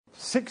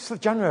6th of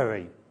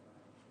January.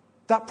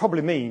 That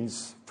probably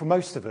means, for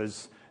most of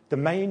us, the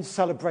main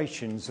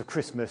celebrations of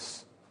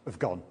Christmas have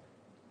gone.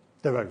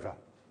 They're over.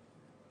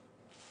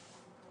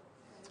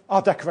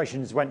 Our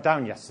decorations went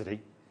down yesterday.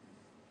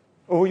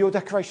 All your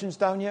decorations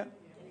down yet?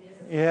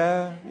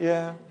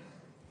 Yeah.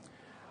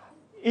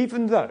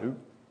 Even though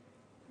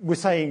we're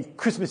saying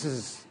Christmas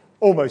is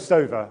almost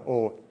over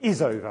or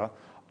is over,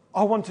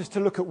 I want us to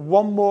look at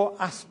one more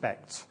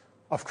aspect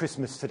of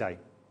Christmas today.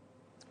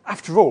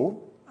 After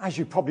all, as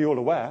you're probably all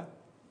aware,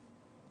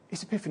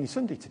 it's Epiphany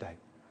Sunday today.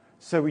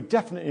 So we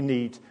definitely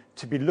need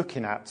to be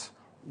looking at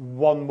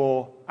one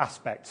more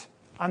aspect.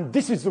 And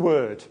this is the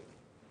word.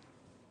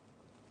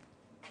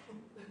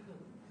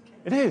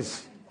 It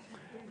is.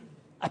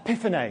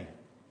 Epiphany.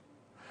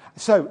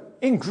 So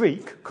in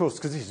Greek, of course,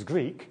 because this is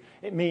Greek,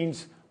 it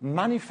means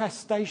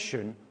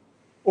manifestation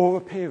or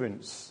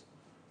appearance.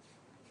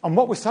 And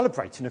what we're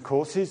celebrating, of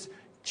course, is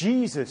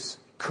Jesus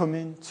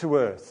coming to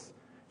earth.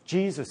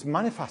 Jesus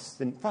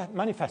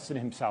manifesting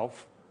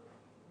himself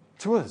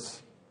to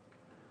us.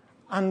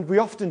 And we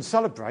often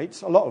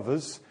celebrate, a lot of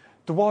us,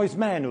 the wise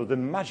men or the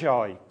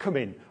magi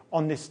coming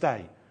on this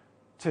day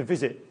to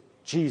visit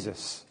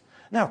Jesus.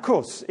 Now, of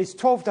course, it's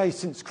 12 days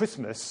since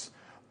Christmas,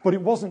 but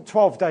it wasn't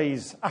 12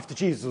 days after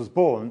Jesus was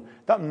born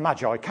that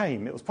magi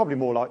came. It was probably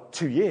more like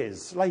 2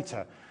 years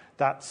later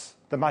that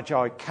the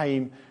magi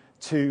came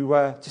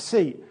to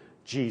see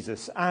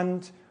Jesus.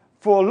 And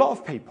for a lot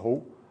of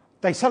people,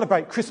 they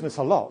celebrate Christmas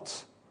a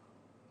lot.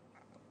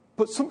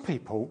 But some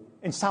people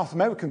in South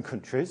American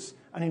countries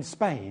and in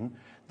Spain,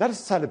 they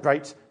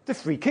celebrate the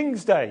Three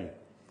Kings Day.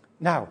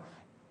 Now,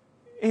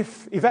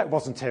 if Yvette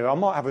wasn't here, I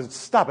might have a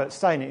stab at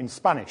saying it in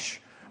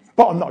Spanish.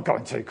 But I'm not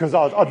going to, because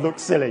I'd look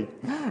silly.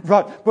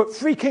 Right, but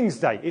Three Kings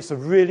Day, it's a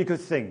really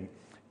good thing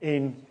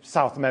in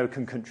South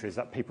American countries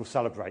that people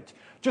celebrate.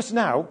 Just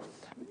now,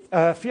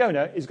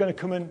 Fiona is going to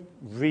come and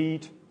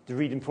read the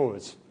reading for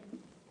us.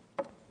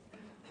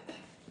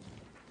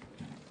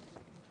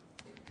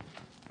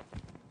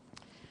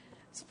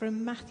 It's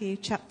from Matthew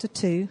chapter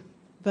 2,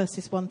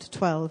 verses 1 to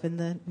 12 in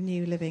the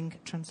New Living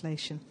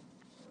Translation.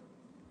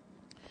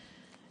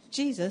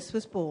 Jesus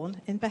was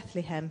born in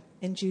Bethlehem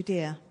in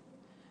Judea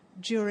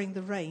during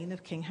the reign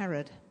of King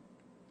Herod.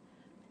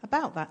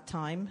 About that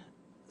time,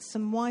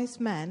 some wise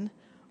men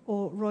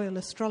or royal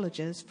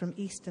astrologers from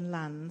eastern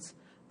lands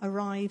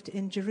arrived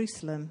in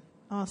Jerusalem,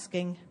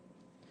 asking,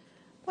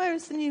 "Where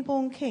is the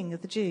newborn king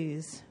of the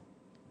Jews?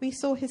 We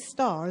saw his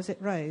star as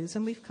it rose,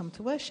 and we've come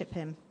to worship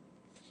him."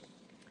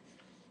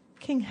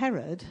 King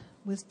Herod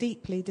was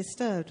deeply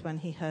disturbed when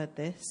he heard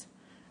this,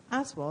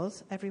 as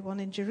was everyone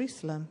in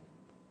Jerusalem.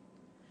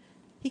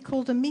 He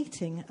called a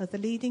meeting of the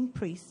leading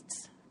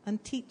priests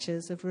and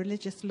teachers of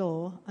religious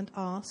law and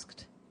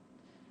asked,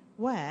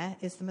 "Where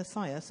is the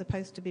Messiah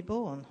supposed to be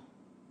born?"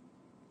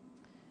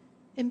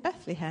 "In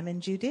Bethlehem in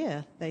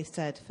Judea," they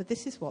said, "for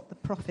this is what the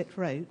prophet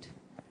wrote.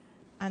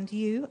 And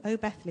you, O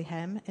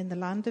Bethlehem, in the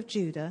land of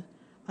Judah,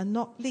 are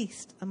not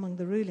least among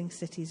the ruling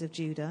cities of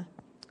Judah,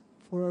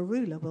 for a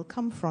ruler will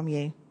come from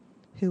you,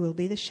 who will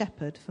be the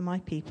shepherd for my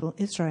people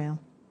Israel."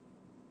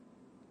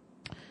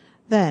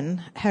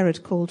 Then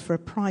Herod called for a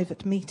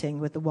private meeting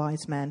with the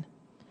wise men,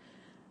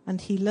 and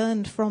he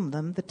learned from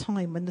them the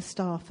time when the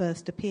star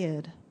first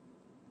appeared.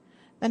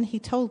 Then he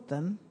told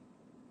them,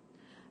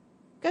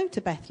 "Go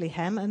to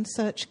Bethlehem and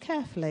search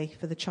carefully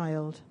for the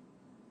child.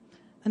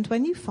 And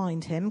when you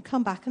find him,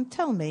 come back and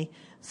tell me,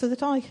 so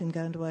that I can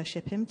go and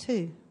worship him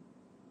too."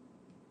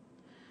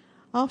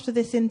 After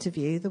this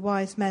interview, the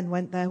wise men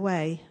went their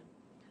way,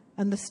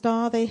 and the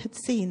star they had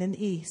seen in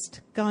the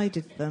east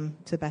guided them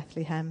to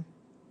Bethlehem.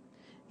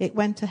 It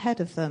went ahead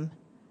of them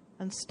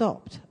and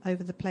stopped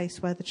over the place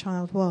where the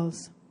child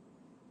was.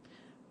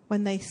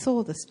 When they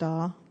saw the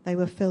star, they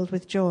were filled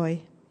with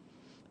joy.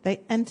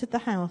 They entered the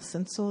house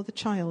and saw the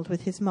child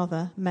with his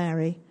mother,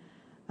 Mary,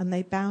 and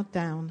they bowed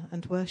down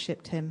and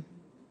worshipped him.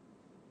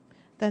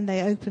 Then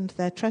they opened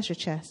their treasure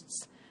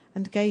chests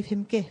and gave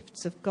him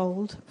gifts of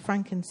gold,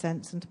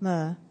 frankincense, and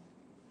myrrh.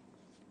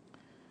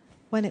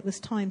 When it was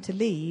time to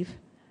leave,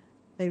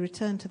 they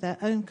returned to their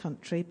own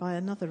country by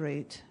another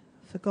route,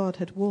 for God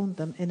had warned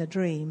them in a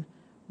dream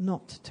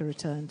not to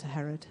return to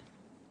Herod.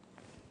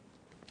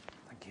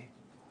 Thank you.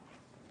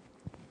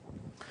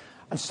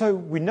 And so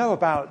we know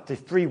about the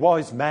three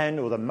wise men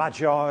or the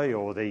magi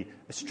or the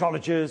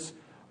astrologers,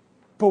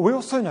 but we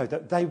also know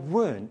that they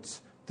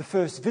weren't the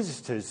first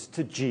visitors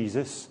to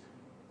Jesus,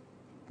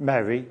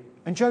 Mary,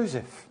 and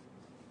Joseph.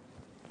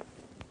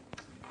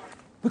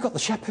 We've got the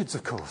shepherds,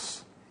 of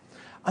course.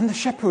 And the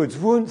shepherds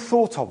weren't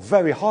thought of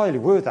very highly,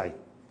 were they?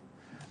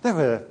 They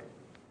were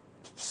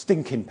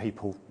stinking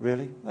people,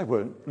 really. They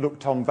weren't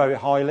looked on very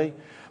highly.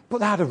 But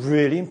they had a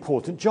really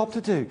important job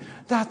to do.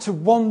 They had to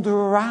wander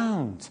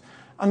around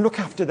and look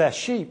after their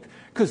sheep.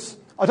 Because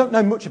I don't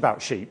know much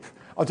about sheep.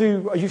 I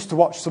used to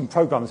watch some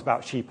programs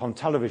about sheep on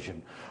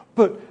television.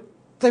 But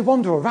they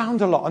wander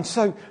around a lot. And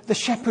so the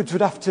shepherds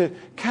would have to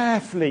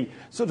carefully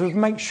sort of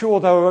make sure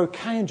they were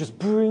okay and just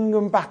bring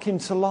them back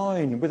into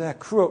line with their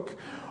crook.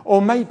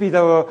 Or maybe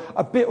they were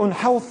a bit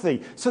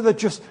unhealthy, so they'd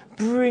just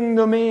bring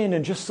them in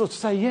and just sort of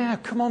say, yeah,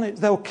 come on,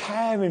 they were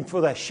caring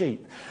for their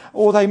sheep.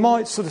 Or they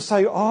might sort of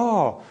say,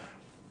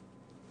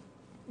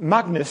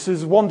 Magnus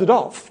has wandered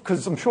off,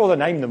 because I'm sure they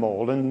named them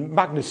all, and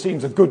Magnus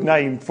seems a good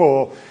name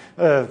for,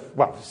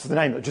 it's the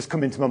name that just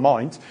come into my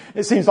mind.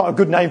 It seems like a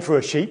good name for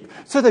a sheep.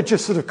 So they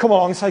just sort of come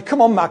along and say,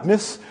 come on,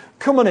 Magnus,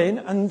 come on in,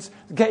 and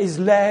get his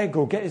leg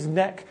or get his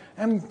neck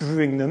and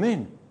bring them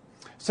in.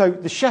 So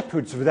the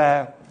shepherds were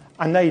there,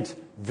 and they'd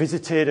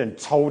visited and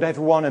told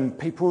everyone, and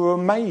people were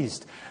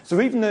amazed. So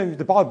even though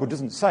the Bible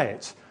doesn't say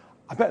it,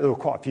 I bet there were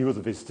quite a few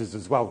other visitors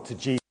as well to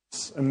Jesus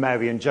and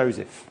Mary and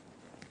Joseph.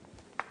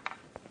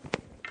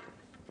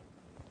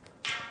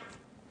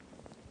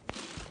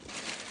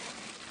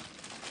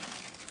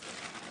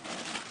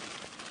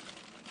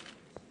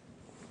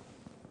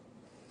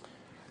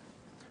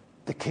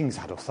 The kings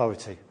had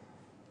authority.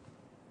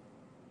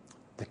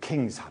 The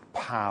kings had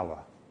power.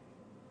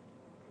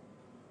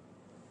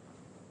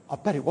 I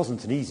bet it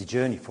wasn't an easy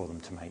journey for them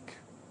to make.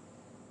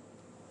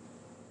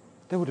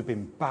 There would have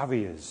been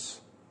barriers,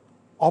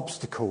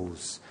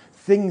 obstacles,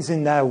 things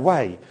in their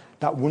way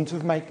that wouldn't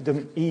have made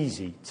them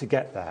easy to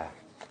get there.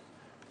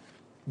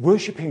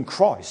 Worshipping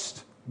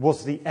Christ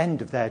was the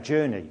end of their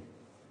journey.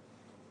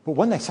 But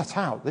when they set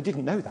out, they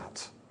didn't know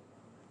that.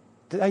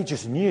 They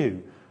just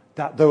knew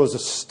that there was a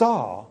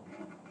star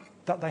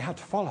that they had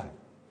to follow.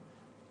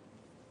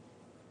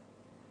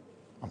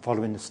 I'm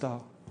following the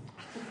star.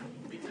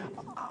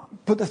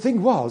 But the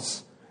thing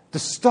was, the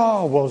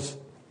star was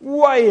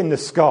way in the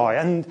sky,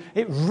 and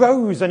it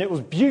rose and it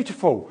was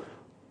beautiful.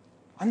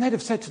 And they'd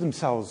have said to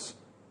themselves,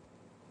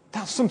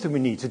 that's something we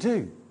need to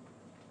do.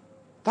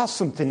 That's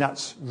something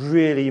that's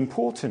really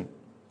important.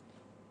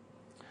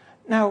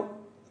 Now,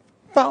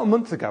 about a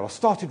month ago, I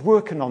started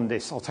working on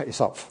this. I'll take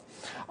this off.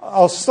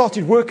 I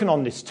started working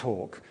on this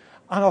talk,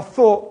 and I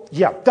thought,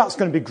 yeah, that's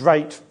going to be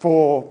great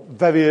for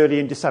very early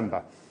in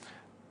December.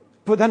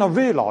 But then I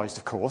realised,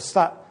 of course,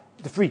 that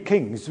the Three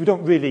Kings we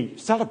don't really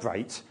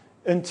celebrate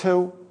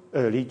until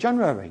early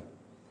January.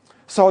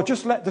 So I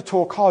just let the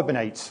talk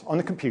hibernate on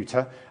the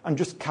computer and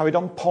just carried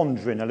on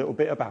pondering a little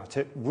bit about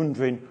it,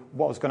 wondering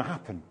what was going to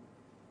happen.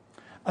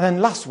 And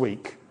then last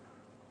week,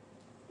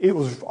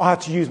 I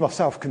had to use my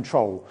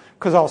self-control,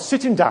 because I was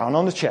sitting down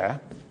on the chair.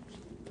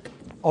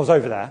 I was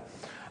over there.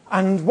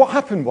 And what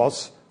happened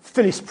was,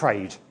 Phyllis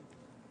prayed.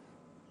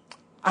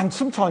 And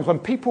sometimes when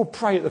people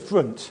pray at the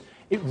front,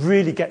 it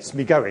really gets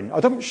me going. I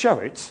don't show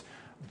it,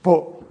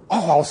 but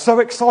I was so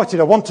excited.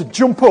 I want to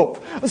jump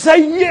up and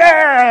say,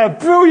 yeah,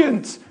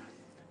 brilliant.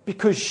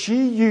 Because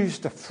she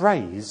used a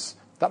phrase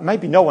that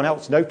maybe no one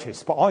else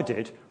noticed, but I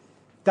did.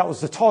 That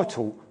was the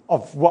title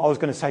of what I was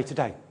going to say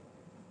today.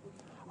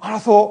 And I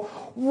thought,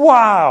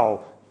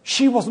 wow,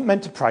 she wasn't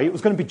meant to pray. It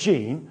was going to be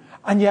Jean.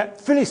 And yet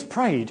Phyllis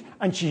prayed,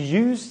 and she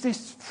used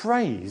this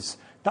phrase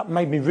that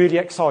made me really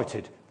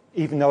excited,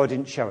 even though I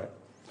didn't show it.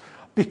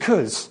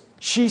 Because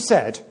she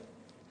said,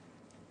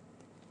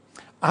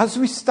 as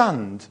we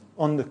stand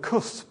on the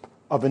cusp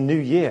of a new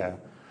year,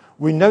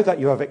 we know that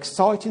you have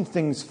exciting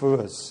things for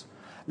us.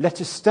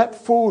 Let us step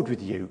forward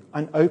with you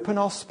and open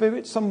our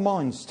spirits and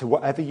minds to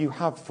whatever you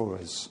have for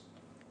us.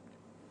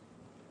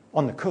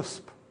 On the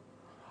cusp.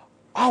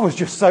 I was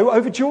just so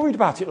overjoyed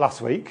about it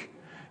last week,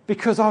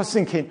 because I was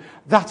thinking,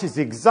 that is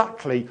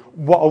exactly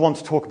what I want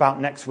to talk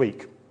about next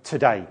week,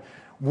 today.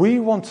 We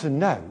want to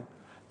know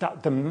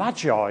that the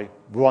Magi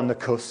were on the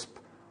cusp,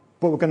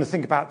 but we're going to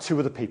think about two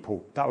other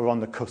people that were on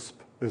the cusp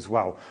as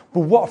well.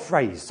 But what a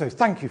phrase. So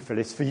thank you,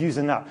 Phyllis, for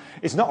using that.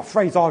 It's not a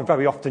phrase I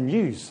very often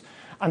use.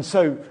 And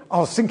so I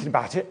was thinking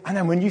about it, and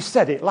then when you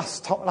said it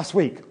last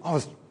week, I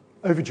was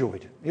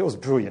overjoyed. It was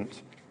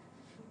brilliant.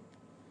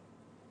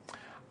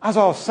 As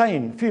I was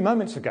saying a few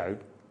moments ago,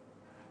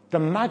 the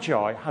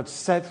Magi had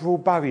several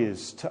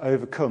barriers to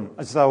overcome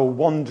as they were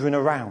wandering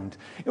around.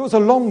 It was a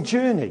long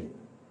journey.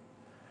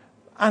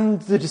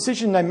 And the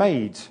decision they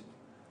made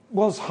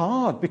was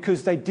hard,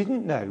 because they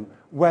didn't know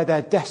where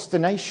their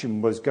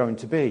destination was going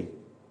to be.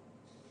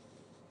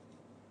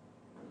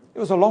 It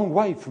was a long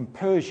way from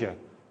Persia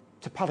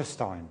to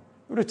Palestine.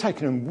 It would have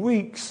taken them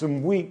weeks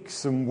and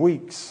weeks and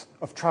weeks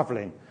of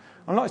travelling.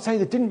 And like I say,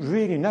 they didn't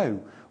really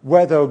know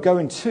where they were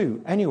going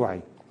to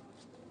anyway.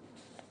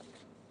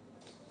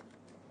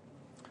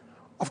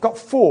 I've got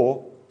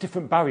 4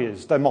 different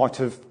barriers they might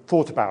have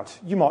thought about.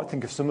 You might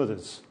think of some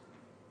others.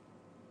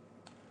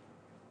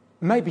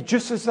 Maybe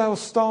just as they were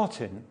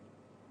starting,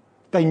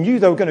 they knew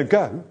they were going to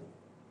go,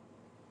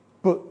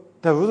 but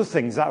there were other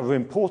things that were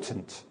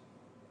important.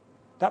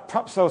 That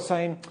perhaps they were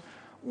saying,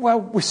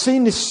 well, we've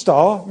seen this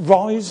star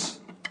rise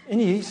in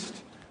the east.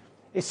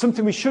 It's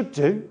something we should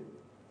do.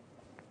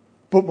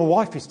 But my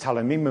wife is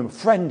telling me, my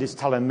friend is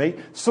telling me,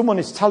 someone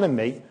is telling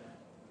me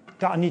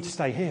that I need to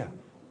stay here.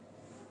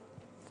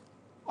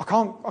 I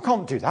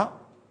can't do that.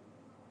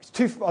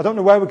 I don't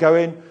know where we're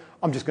going.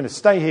 I'm just going to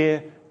stay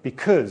here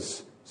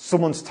because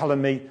someone's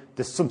telling me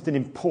there's something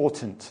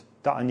important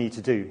that I need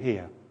to do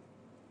here.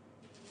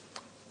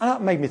 And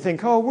that made me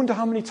think, I wonder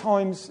how many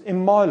times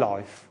in my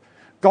life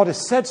God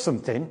has said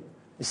something,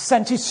 He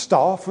sent his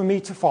star for me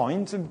to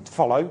find and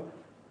follow.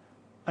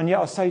 And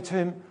yet I say to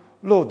him,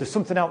 Lord, there's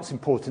something else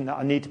important that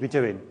I need to be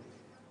doing.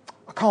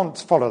 I can't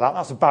follow that.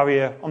 That's a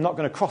barrier. I'm not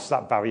going to cross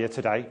that barrier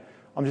today.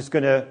 I'm just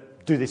going to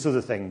do this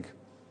other thing.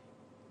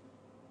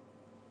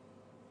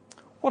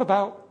 What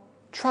about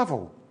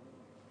travel?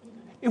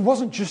 It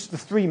wasn't just the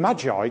three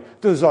magi.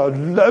 There was a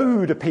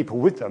load of people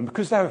with them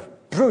because they're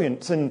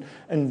brilliant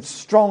and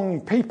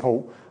strong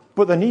people,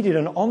 but they needed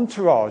an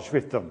entourage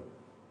with them.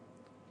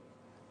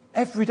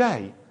 Every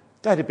day,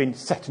 they'd have been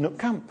setting up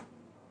camp,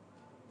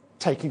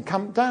 taking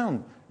camp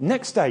down.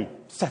 Next day,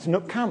 setting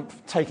up camp,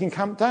 taking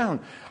camp down.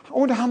 I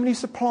wonder how many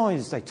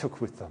supplies they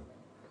took with them.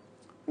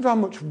 I wonder how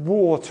much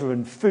water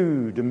and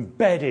food and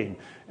bedding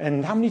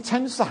and how many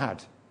tents they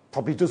had.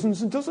 Probably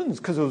dozens and dozens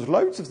because there was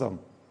loads of them.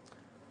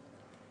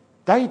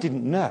 They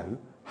didn't know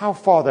how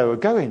far they were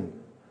going.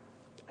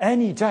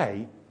 Any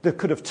day, they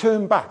could have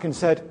turned back and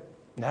said,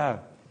 no,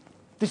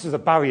 this is a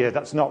barrier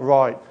that's not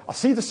right. I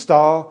see the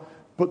star,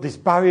 but this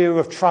barrier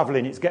of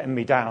travelling, it's getting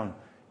me down.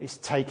 It's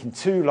taking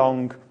too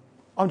long.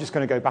 I'm just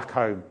going to go back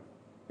home.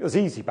 It was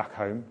easy back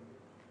home.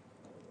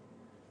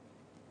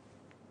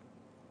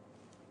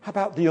 How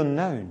about the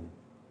unknown?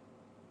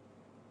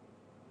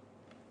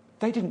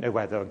 They didn't know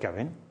where they were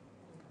going.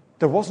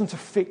 There wasn't a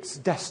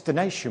fixed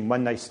destination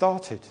when they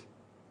started.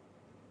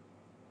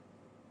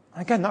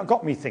 Again, that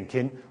got me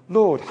thinking,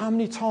 Lord, how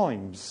many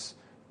times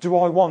do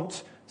I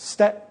want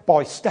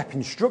step-by-step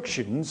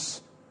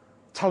instructions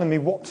telling me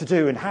what to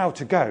do and how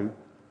to go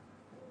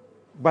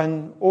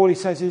when all he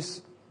says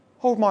is,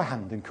 hold my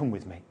hand and come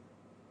with me?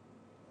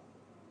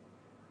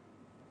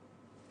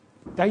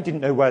 They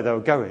didn't know where they were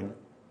going,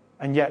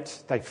 and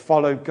yet they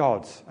followed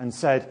God and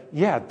said,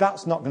 yeah,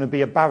 that's not going to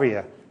be a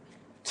barrier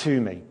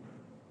to me.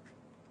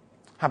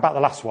 How about the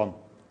last one?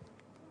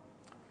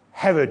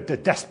 Herod the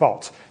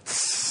despot.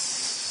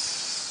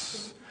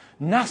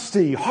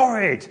 Nasty,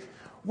 horrid.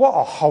 What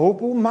a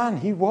horrible man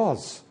he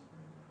was.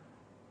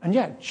 And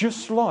yet,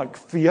 just like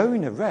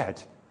Fiona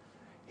read,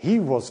 he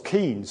was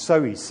keen,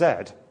 so he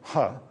said,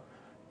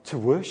 to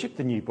worship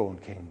the newborn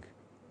king.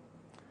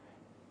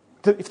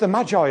 If the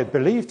Magi had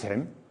believed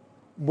him,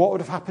 what would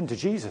have happened to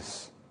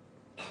Jesus?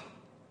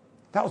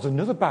 That was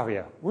another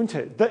barrier, wouldn't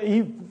it? That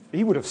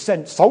he would have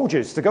sent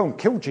soldiers to go and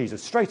kill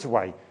Jesus straight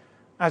away.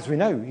 As we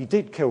know, he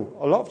did kill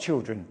a lot of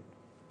children.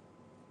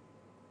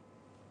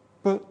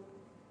 But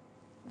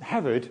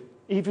Herod,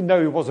 even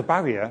though it was a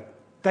barrier,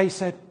 they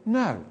said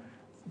no.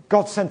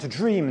 God sent a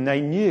dream and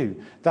they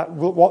knew that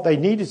what they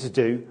needed to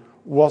do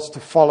was to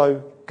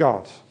follow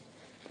God.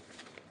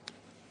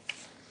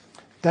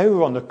 They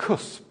were on the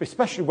cusp,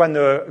 especially when they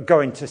were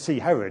going to see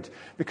Herod,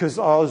 because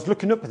I was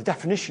looking up the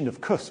definition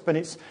of cusp, and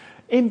it's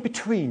in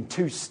between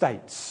two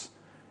states,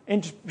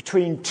 in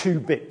between two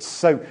bits.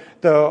 So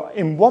they're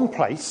in one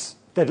place,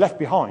 they're left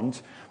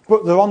behind,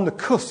 but they're on the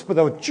cusp, but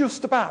they were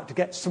just about to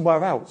get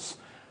somewhere else.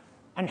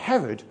 And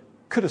Herod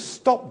could have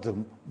stopped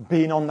them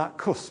being on that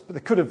cusp. They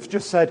could have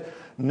just said,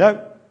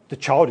 no, the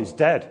child is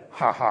dead,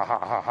 ha, ha, ha,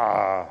 ha,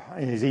 ha,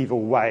 in his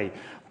evil way.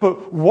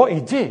 But what he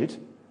did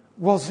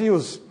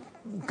was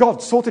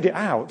God sorted it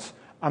out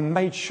and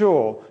made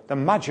sure the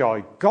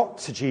Magi got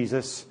to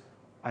Jesus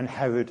and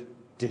Herod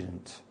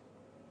didn't.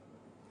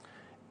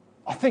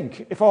 I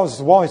think if I was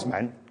the wise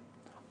men,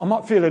 I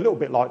might feel a little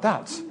bit like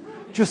that.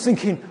 Just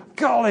thinking,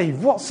 golly,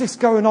 what's this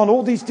going on?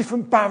 All these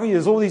different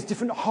barriers, all these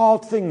different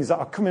hard things that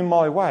are coming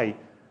my way.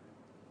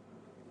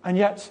 And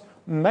yet,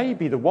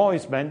 maybe the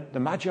wise men, the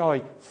Magi,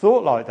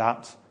 thought like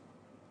that,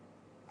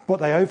 but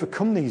they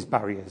overcome these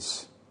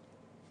barriers.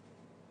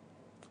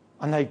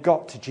 And they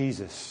got to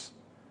Jesus,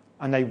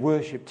 and they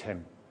worshipped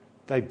him.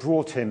 They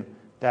brought him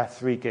their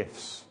three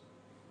gifts.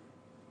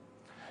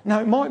 Now,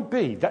 it might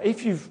be that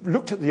if you've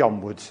looked at the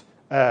onwards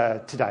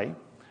today,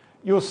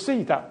 you'll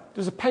see that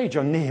there's a page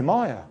on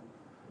Nehemiah.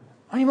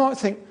 And you might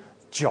think,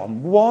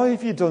 John, why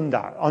have you done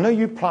that? I know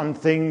you plan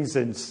things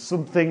and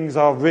some things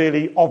are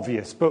really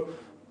obvious, but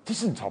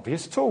this isn't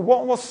obvious at all.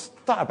 What's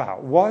that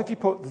about? Why have you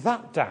put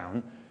that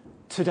down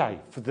today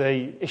for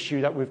the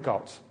issue that we've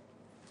got?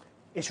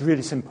 It's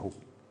really simple.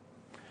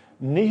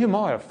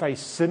 Nehemiah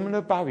faced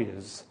similar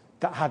barriers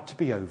that had to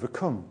be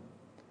overcome.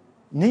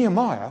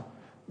 Nehemiah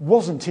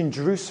wasn't in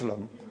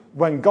Jerusalem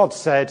when God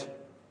said,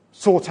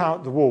 sort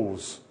out the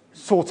walls,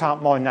 sort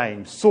out my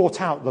name,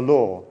 sort out the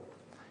law.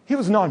 He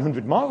was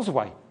 900 miles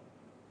away.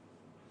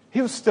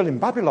 He was still in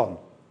Babylon.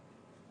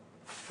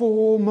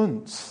 4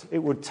 months it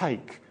would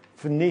take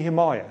for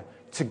Nehemiah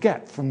to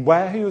get from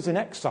where he was in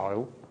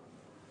exile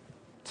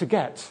to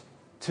get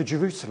to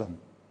Jerusalem.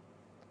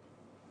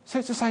 So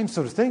it's the same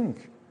sort of thing.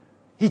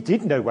 He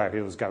did know where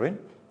he was going.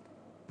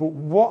 But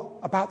what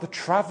about the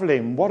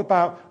travelling? What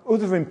about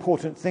other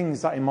important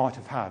things that he might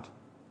have had?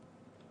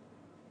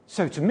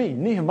 So to me,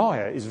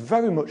 Nehemiah is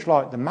very much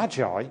like the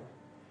Magi.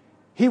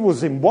 He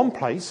was in one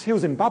place. He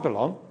was in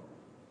Babylon.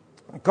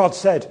 God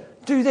said,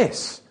 do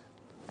this.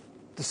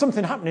 There's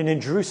something happening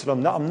in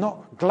Jerusalem that I'm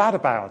not glad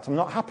about. I'm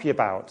not happy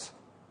about.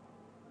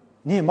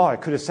 Nehemiah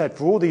could have said,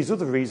 for all these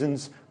other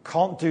reasons,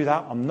 Can't do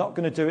that. I'm not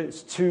going to do it.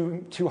 It's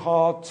too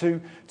hard,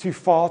 too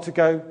far to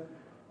go.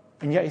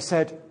 And yet he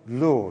said,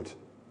 Lord,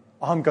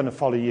 I'm going to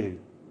follow you.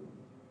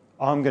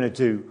 I'm going to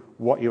do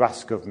what you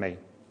ask of me.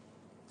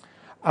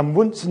 And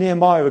once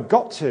Nehemiah had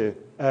got to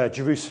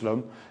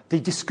Jerusalem, the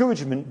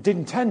discouragement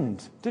didn't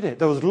end, did it?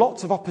 There was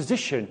lots of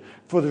opposition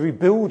for the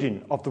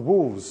rebuilding of the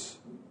walls.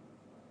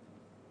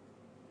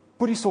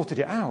 But he sorted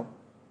it out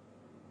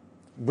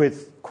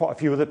with quite a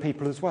few other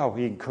people as well.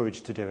 He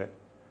encouraged to do it.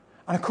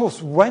 And of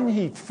course, when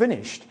he'd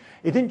finished,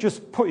 he didn't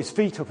just put his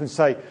feet up and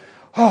say,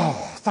 oh,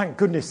 thank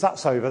goodness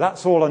that's over.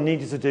 That's all I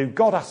needed to do.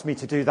 God asked me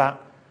to do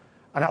that,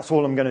 and that's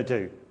all I'm going to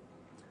do.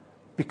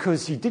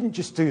 Because he didn't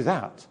just do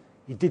that.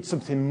 He did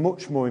something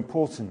much more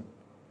important.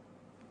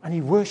 And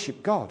he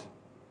worshipped God.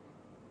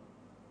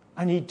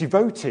 And he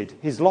devoted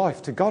his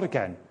life to God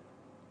again.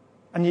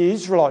 And the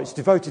Israelites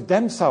devoted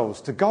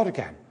themselves to God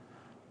again.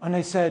 And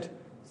they said,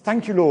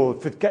 thank you,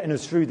 Lord, for getting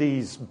us through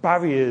these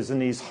barriers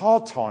and these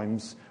hard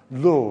times.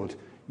 Lord,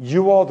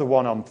 you are the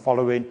one I'm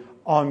following.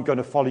 I'm going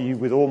to follow you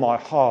with all my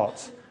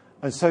heart.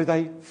 And so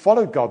they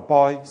followed God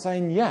by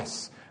saying,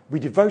 yes, we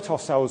devote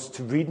ourselves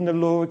to reading the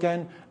law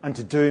again and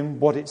to doing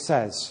what it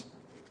says.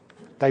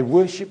 They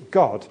worship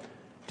God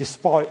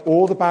despite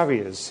all the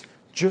barriers,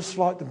 just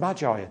like the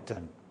Magi had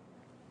done.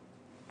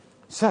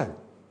 So,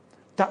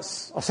 I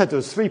said there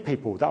was 3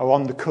 people that were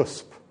on the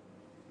cusp.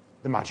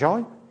 The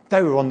Magi,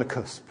 they were on the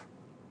cusp.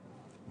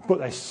 But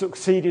they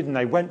succeeded and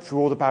they went through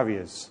all the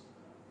barriers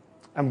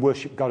and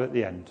worshipped God at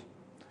the end.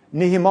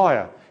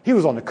 Nehemiah, he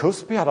was on the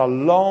cusp. He had a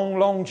long,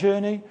 long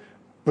journey,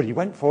 but he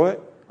went for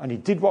it and he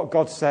did what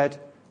God said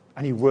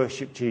and he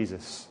worshipped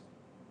Jesus.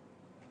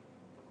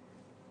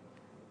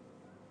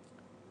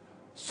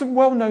 Some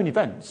well-known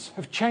events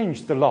have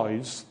changed the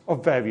lives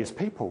of various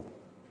people.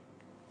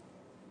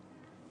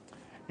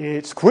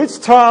 It's quiz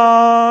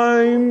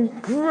time!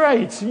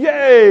 Great!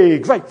 Yay!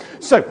 Great.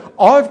 So,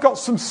 I've got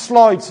some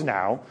slides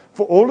now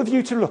for all of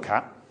you to look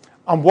at.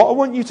 And what I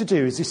want you to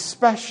do is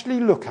especially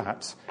look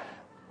at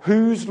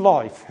whose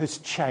life has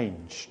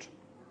changed.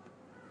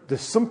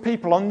 There's some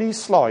people on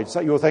these slides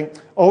that you'll think,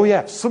 oh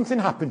yeah, something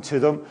happened to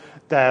them,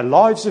 their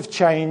lives have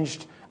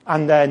changed,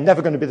 and they're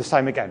never going to be the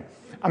same again.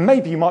 And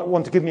maybe you might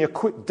want to give me a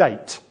quick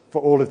date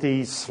for all of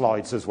these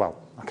slides as well.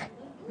 Okay.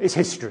 It's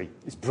history.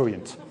 It's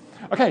brilliant.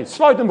 Okay,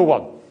 slide number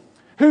 1.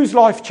 Whose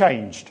life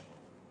changed?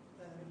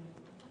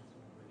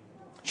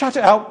 Shout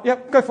it out.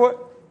 Yep, go for it.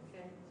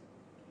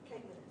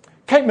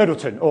 Kate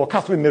Middleton, or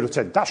Catherine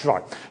Middleton, that's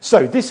right.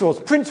 So this was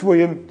Prince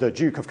William, the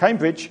Duke of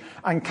Cambridge,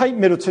 and Kate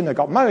Middleton. They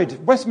got married at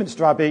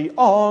Westminster Abbey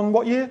on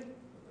what year?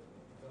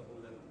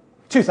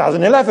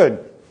 2011.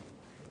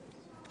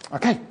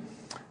 Okay,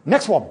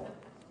 next one.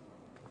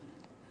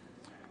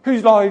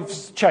 Whose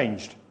lives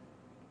changed?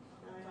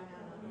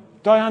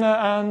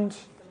 Diana and...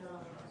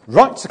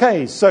 Right,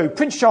 okay, so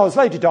Prince Charles,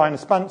 Lady Diana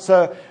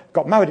Spencer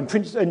got married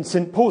in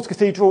St Paul's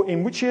Cathedral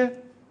in which year?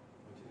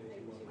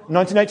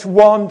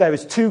 1981. There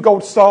is 2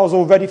 gold stars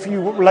all ready for you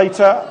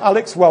later.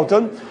 Alex, well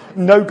done.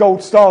 No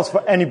gold stars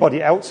for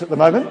anybody else at the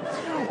moment.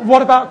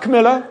 What about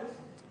Camilla?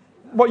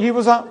 What year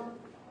was that?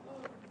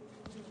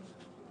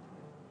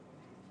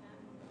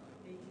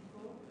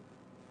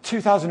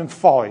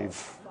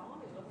 2005.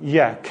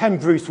 Yeah, Ken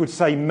Bruce would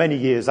say many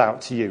years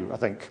out to you, I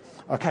think.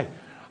 Okay.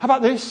 How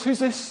about this? Who's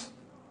this?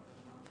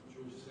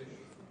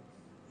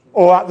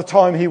 Or at the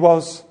time he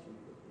was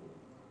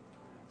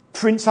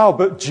Prince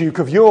Albert, Duke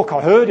of York. I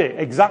heard it,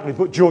 exactly,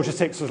 but George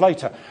VI was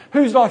later.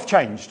 Whose life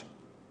changed?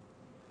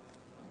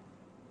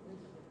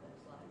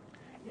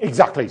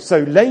 Exactly. So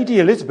Lady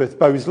Elizabeth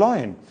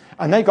Bowes-Lyon.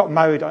 And they got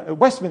married at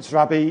Westminster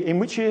Abbey in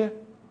which year?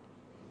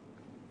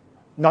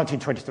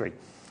 1923.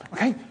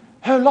 Okay,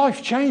 her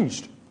life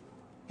changed.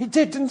 It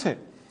did, didn't it?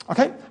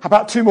 Okay, how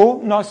about 2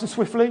 more, nice and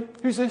swiftly?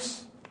 Who's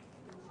this?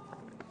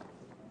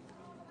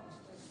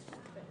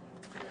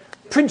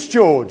 Prince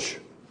George.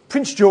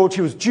 Prince George,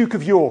 he was Duke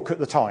of York at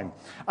the time.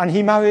 And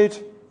he married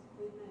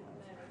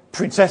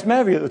Princess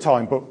Mary at the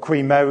time, but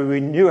Queen Mary we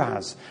knew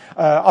as.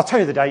 I'll tell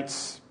you the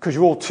dates, because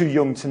you're all too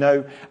young to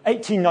know.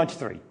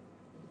 1893.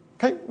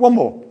 Okay, 1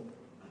 more.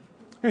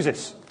 Who's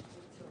this?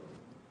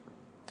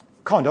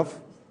 Kind of.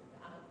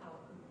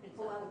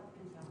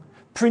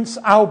 Prince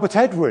Albert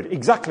Edward,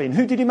 exactly. And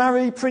who did he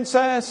marry?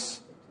 Princess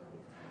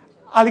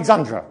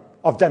Alexandra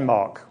of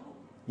Denmark.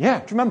 Yeah,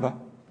 do you remember?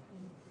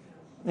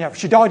 Yeah,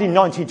 she died in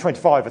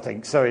 1925, I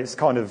think, so it's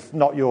kind of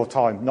not your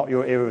time, not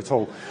your era at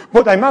all.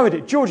 But they married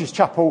at George's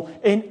Chapel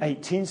in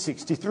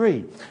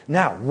 1863.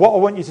 Now, what I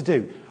want you to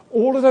do,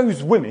 all of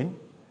those women,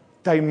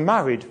 they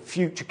married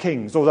future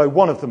kings, although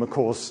one of them, of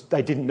course,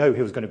 they didn't know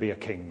he was going to be a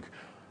king.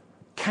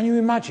 Can you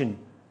imagine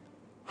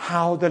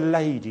how the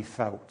lady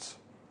felt?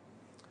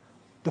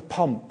 The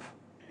pomp,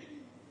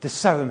 the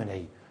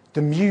ceremony,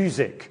 the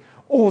music,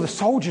 all the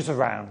soldiers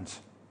around.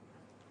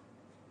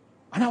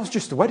 And that was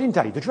just the wedding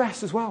day, the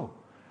dress as well.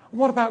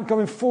 What about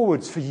going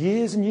forwards for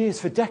years and years,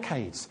 for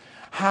decades?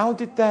 How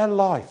did their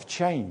life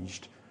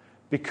change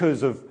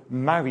because of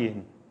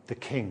marrying the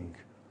king?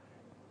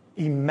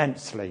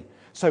 Immensely.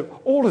 So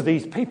all of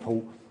these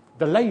people,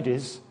 the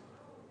ladies,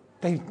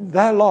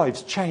 Their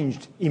lives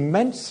changed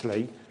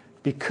immensely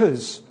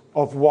because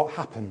of what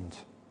happened.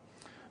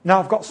 Now,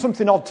 I've got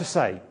something odd to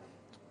say.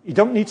 You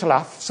don't need to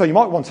laugh, so you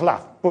might want to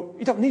laugh, but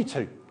you don't need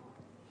to.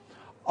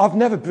 I've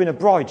never been a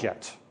bride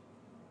yet.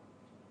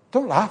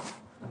 Don't laugh,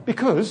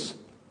 because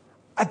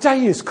a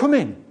day is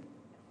coming.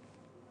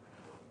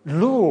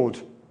 Lord,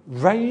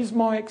 raise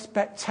my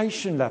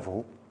expectation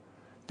level,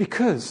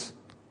 because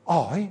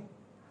I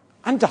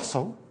and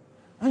Dassel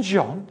and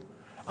John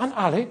and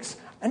Alex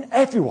and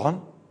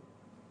everyone,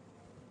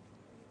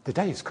 the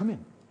day is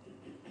coming.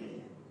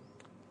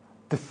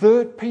 The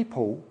third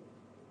people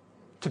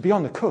to be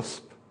on the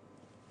cusp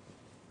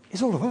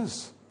is all of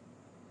us.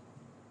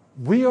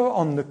 We are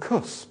on the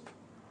cusp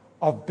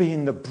of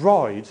being the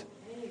bride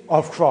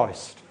of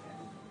Christ.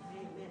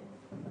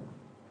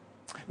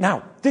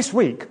 Now, this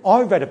week,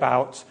 I read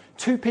about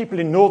 2 people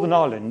in Northern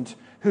Ireland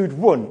who'd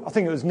won, I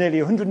think it was nearly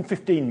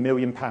 £115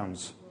 million.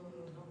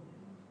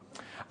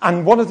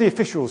 And one of the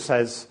officials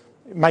says,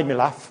 it made me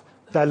laugh,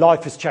 their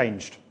life has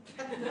changed.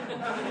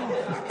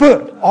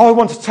 But I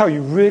want to tell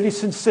you really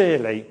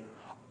sincerely,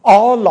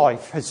 our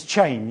life has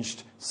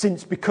changed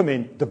since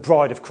becoming the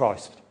bride of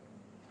Christ.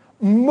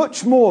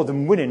 Much more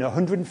than winning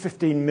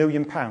 £115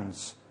 million.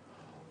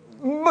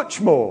 Much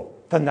more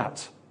than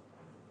that.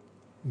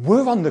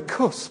 We're on the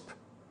cusp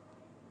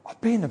of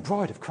being the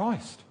bride of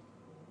Christ.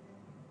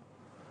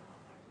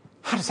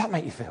 How does that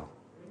make you feel?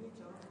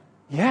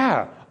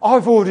 Yeah,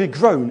 I've already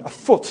grown a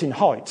foot in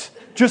height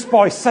just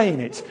by saying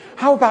it.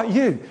 How about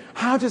you?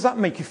 How does that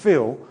make you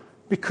feel?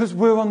 Because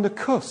we're on the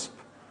cusp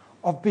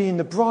of being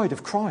the bride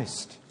of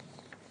Christ.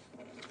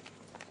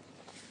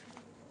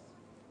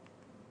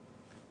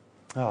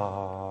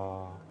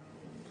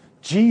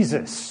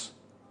 Jesus,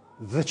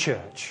 the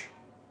church.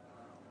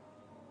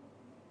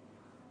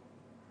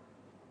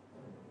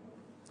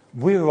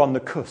 We're on the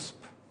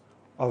cusp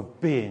of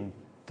being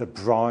the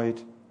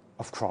bride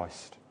of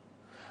Christ.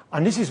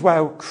 And this is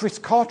where Chris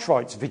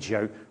Cartwright's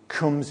video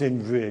comes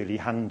in really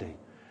handy.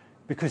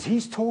 Because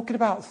he's talking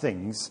about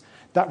things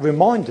that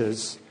remind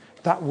us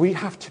that we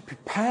have to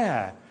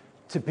prepare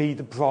to be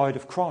the bride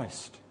of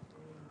Christ.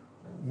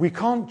 We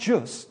can't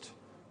just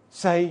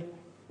say,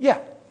 yeah,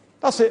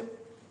 that's it.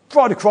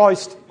 Bride of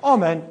Christ,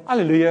 amen,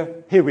 hallelujah,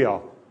 here we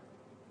are.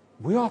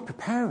 We are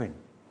preparing.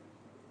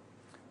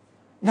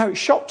 Now, it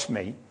shocked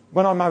me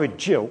when I married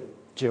Jill,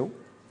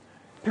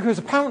 because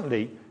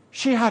apparently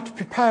she had to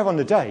prepare on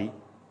the day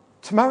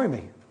to marry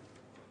me.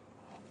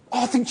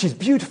 I think she's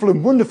beautiful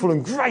and wonderful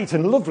and great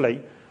and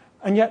lovely,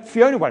 and yet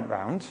Fiona went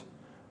round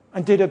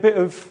and did a bit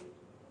of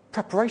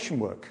preparation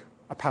work,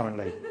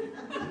 apparently.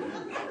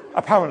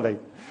 Apparently.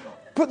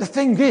 But the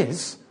thing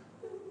is,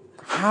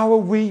 how are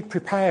we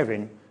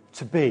preparing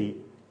to be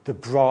the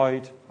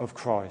bride of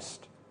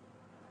Christ?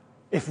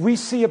 If we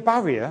see a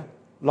barrier,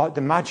 like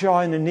the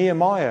Magi and the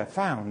Nehemiah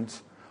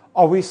found,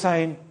 are we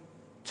saying,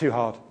 too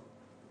hard,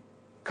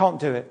 can't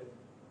do it?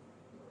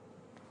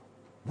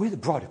 We're the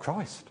bride of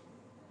Christ.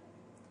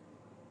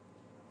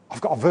 I've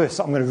got a verse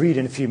that I'm going to read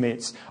in a few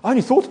minutes. I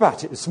only thought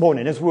about it this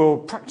morning as we were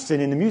practicing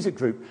in the music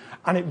group.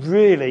 And it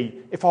really,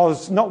 if I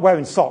was not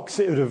wearing socks,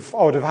 I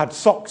would have had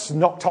socks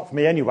knocked off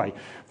me anyway.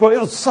 But it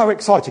was so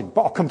exciting.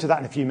 But I'll come to that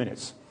in a few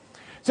minutes.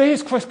 So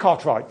here's Chris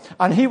Cartwright.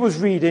 And he was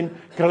reading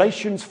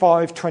Galatians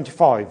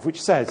 5:25,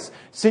 which says,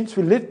 since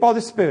we live by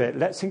the Spirit,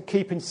 let's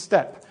keep in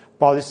step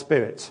by the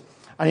Spirit.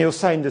 And he was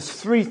saying there's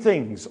 3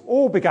 things,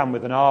 all began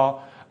with an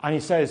R. And he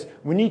says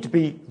we need to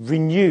be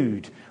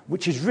renewed,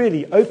 which is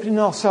really opening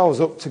ourselves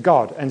up to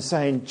God and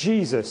saying,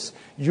 Jesus,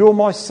 you're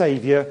my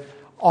saviour.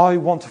 I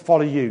want to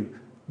follow you.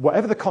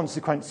 Whatever the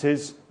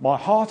consequences, my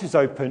heart is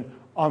open.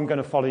 I'm going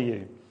to follow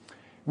you.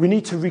 We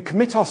need to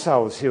recommit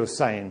ourselves, he was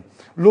saying.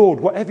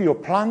 Lord, whatever your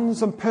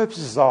plans and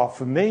purposes are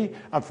for me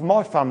and for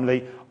my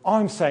family,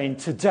 I'm saying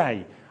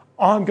today,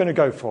 I'm going to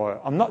go for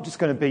it. I'm not just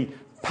going to be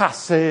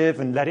passive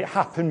and let it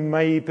happen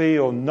maybe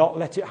or not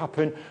let it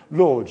happen.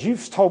 Lord,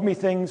 you've told me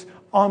things.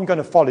 I'm going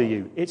to follow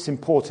you. It's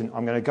important.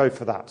 I'm going to go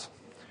for that.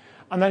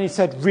 And then he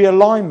said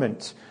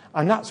realignment.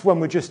 And that's when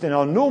we're just in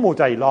our normal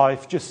day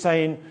life just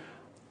saying,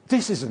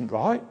 this isn't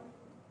right.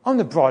 I'm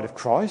the bride of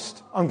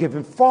Christ. I'm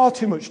giving far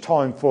too much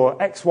time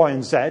for X, Y,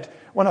 and Z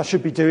when I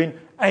should be doing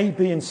A,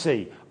 B, and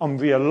C. I'm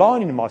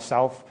realigning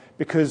myself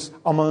because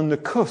I'm on the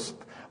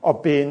cusp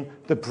of being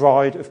the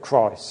bride of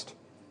Christ.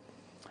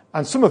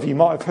 And some of you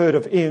might have heard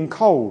of Ian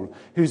Cole,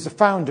 who's the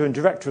founder and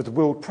director of the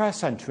World Prayer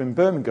Centre in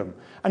Birmingham.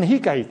 And he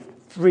gave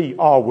 3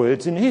 R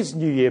words in his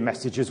New Year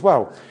message as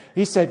well.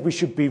 He said we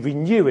should be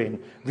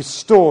renewing,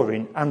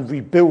 restoring and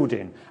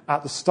rebuilding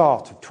at the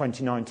start of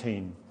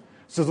 2019.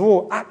 So they're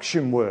all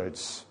action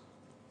words.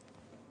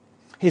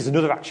 Here's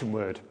another action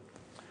word.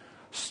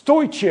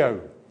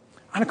 Stoichio.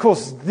 And of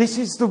course, this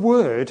is the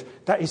word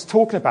that is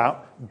talking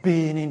about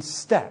being in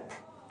step.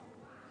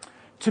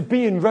 To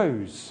be in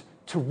rows,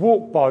 to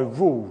walk by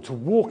rule, to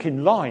walk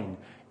in line,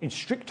 in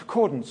strict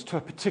accordance to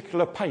a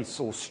particular pace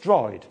or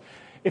stride.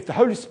 If the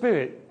Holy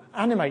Spirit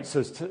animates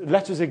us to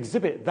let us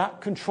exhibit that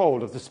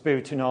control of the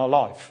Spirit in our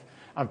life,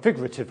 and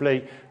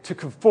figuratively, to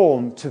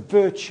conform to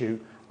virtue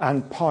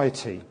and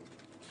piety.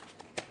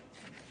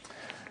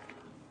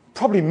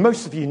 probably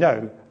most of you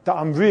know that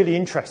I'm really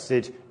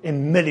interested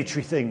in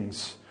military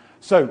things.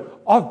 So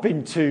I've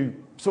been to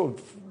sort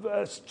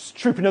of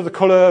Troop Another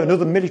Colour and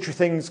other military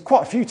things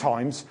quite a few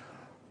times,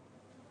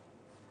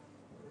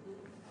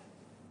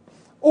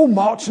 all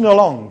marching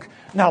along.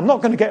 Now, I'm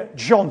not going to get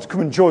John to come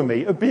and join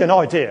me. It would be an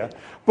idea.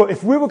 But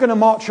if we were going to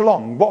march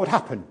along, what would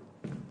happen?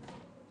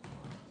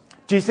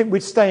 Do you think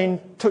we'd stay in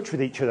touch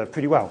with each other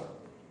pretty well?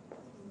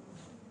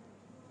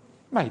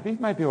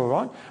 Maybe all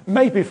right.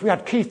 Maybe if we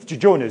had Keith to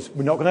join us,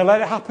 we're not going to let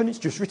it happen. It's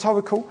just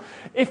rhetorical.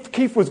 If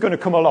Keith was going to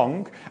come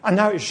along, and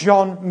now it's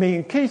John, me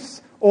and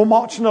Keith all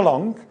marching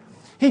along,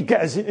 he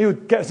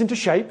would get us into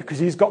shape because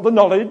he's got the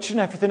knowledge and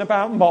everything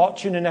about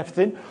marching and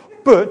everything.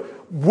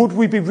 But would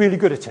we be really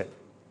good at it?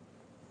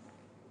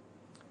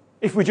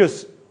 If we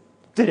just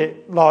did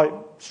it like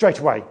straight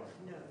away?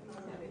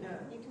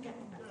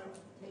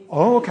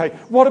 Oh, okay.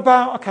 What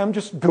about, okay, I'm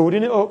just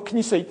building it up. Can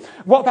you see?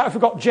 What about if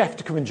we got Jeff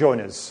to come and join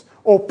us?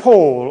 Or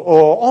Paul,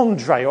 or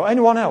Andre, or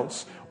anyone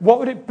else? What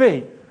would it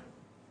be?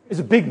 It's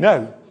a big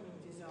no.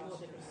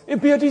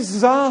 It'd be a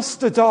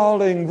disaster,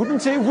 darling,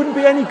 wouldn't it? It wouldn't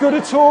be any good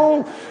at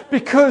all.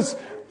 Because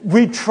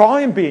we'd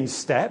try and be in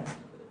step,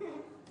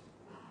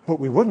 but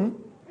we wouldn't.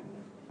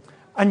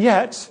 And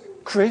yet,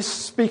 Chris,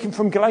 speaking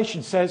from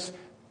Galatians, says,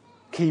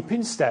 keep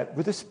in step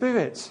with the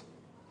Spirit.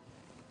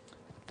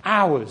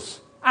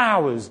 Hours,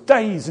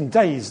 days and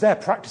days, they're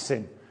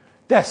practicing.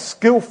 They're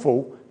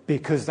skillful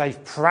because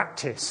they've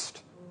practiced.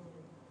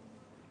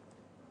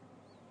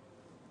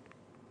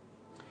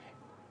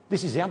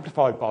 This is the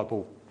Amplified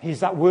Bible. Here's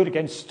that word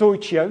again,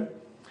 stoichio.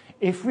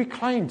 If we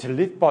claim to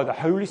live by the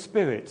Holy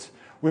Spirit,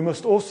 we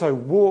must also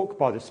walk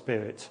by the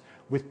Spirit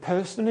with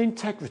personal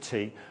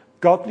integrity,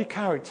 godly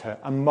character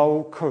and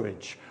moral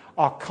courage,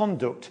 our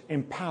conduct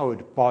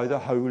empowered by the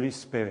Holy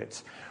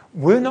Spirit.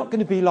 We're not going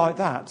to be like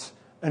that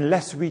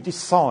unless we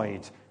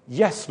decide,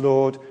 yes,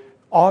 Lord,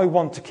 I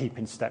want to keep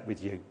in step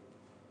with you.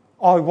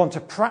 I want to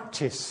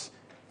practice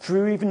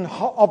through even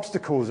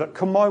obstacles that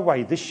come my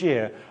way this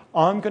year.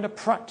 I'm going to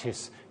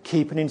practice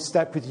keeping in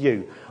step with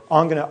you.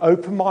 I'm going to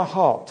open my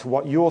heart to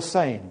what you're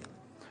saying.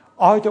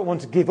 I don't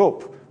want to give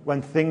up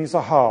when things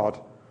are hard.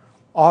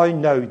 I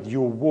know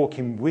you're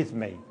walking with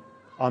me.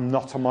 I'm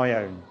not on my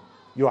own.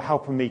 You're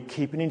helping me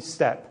keeping in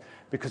step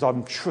because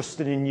I'm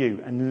trusting in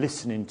you and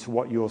listening to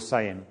what you're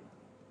saying.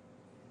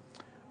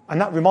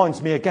 And that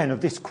reminds me again of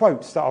this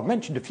quote that I've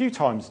mentioned a few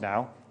times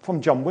now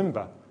from John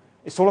Wimber.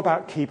 It's all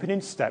about keeping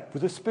in step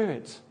with the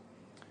Spirit.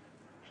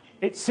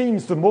 It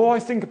seems the more I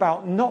think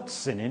about not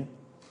sinning,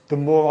 the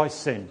more I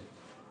sin.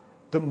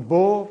 The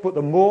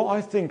more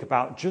I think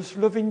about just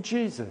loving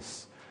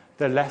Jesus,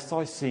 the less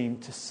I seem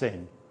to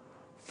sin.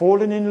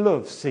 Falling in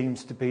love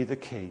seems to be the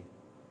key.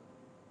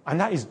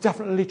 And that is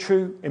definitely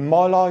true in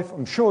my life,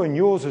 I'm sure in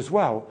yours as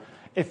well.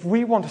 If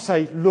we want to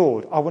say,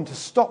 Lord, I want to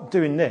stop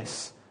doing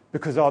this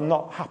because I'm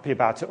not happy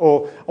about it,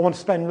 or I want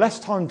to spend less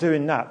time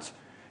doing that,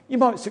 you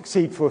might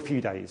succeed for a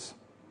few days.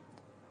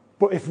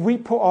 But if we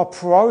put our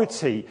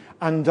priority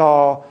and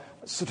our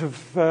sort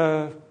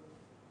of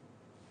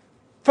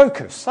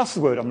focus, that's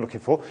the word I'm looking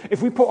for,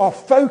 if we put our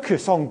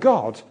focus on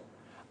God,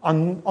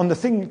 on the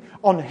thing,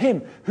 on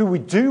him, who we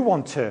do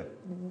want to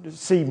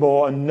see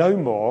more and know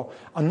more,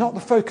 and not the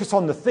focus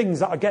on the things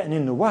that are getting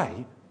in the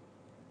way,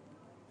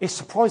 it's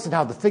surprising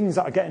how the things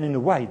that are getting in the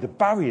way, the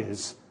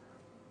barriers,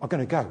 are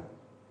going to go,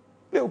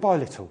 little by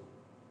little.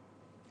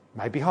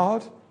 Maybe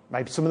hard,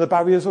 maybe some of the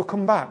barriers will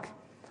come back.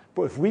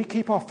 But if we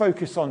keep our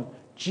focus on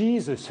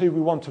Jesus, who we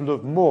want to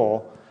love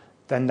more,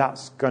 then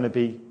that's going to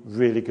be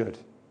really good.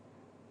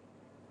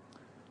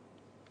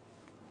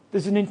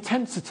 There's an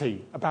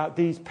intensity about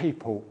these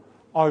people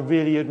I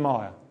really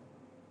admire.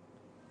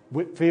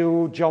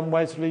 Whitfield, John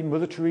Wesley,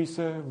 Mother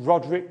Teresa,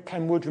 Roderick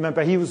Kenwood.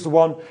 Remember, he was the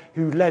one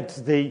who led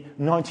the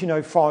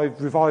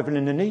 1905 revival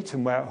in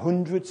Nuneaton, where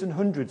hundreds and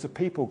hundreds of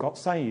people got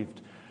saved.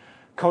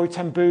 Corrie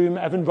ten Boom,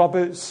 Evan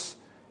Roberts,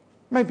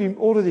 maybe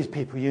all of these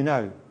people you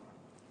know.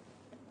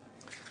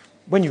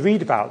 When you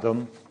read about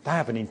them, they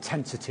have an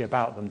intensity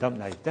about them, don't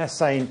they? They're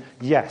saying,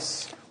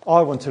 yes,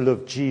 I want to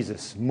love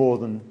Jesus more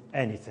than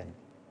anything.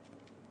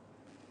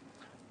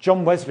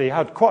 John Wesley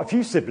had quite a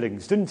few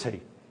siblings, didn't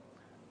he?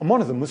 And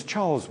one of them was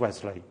Charles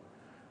Wesley.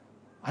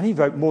 And he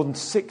wrote more than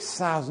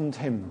 6,000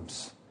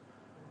 hymns.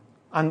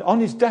 And on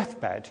his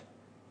deathbed,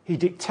 he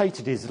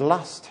dictated his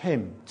last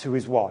hymn to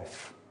his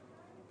wife.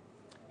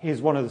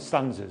 Here's one of the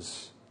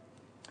stanzas.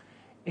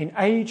 In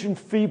age and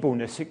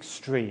feebleness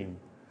extreme,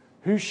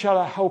 who shall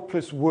a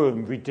helpless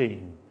worm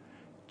redeem?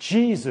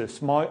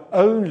 Jesus, my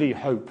only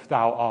hope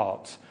thou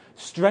art,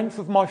 strength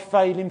of my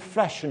failing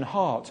flesh and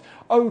heart.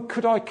 Oh,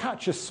 could I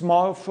catch a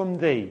smile from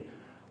thee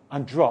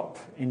and drop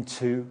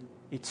into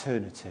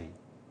eternity?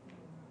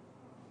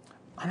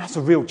 And that's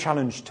a real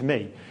challenge to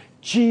me.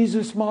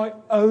 Jesus, my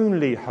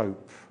only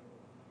hope.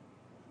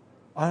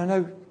 I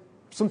know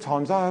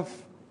sometimes I have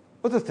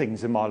other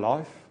things in my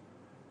life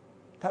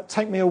that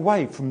take me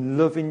away from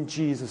loving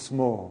Jesus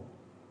more.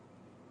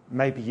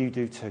 Maybe you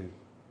do too.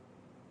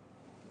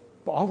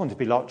 But I want to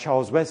be like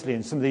Charles Wesley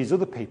and some of these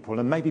other people,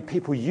 and maybe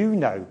people you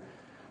know,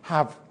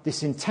 have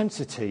this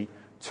intensity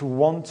to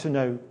want to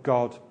know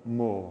God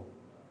more.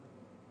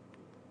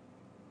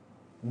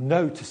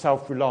 No to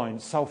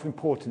self-reliance,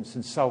 self-importance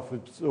and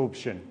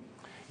self-absorption.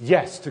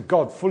 Yes to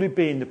God fully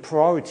being the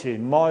priority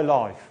in my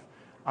life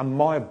and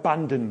my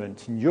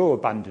abandonment and your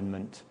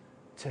abandonment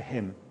to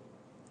him.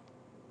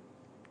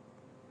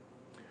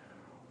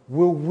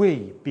 Will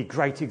we be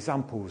great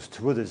examples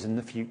to others in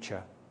the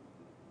future?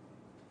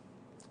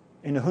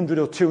 In 100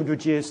 or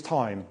 200 years'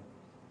 time,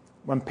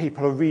 when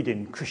people are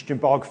reading Christian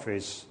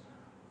biographies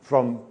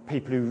from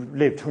people who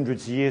lived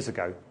hundreds of years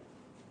ago,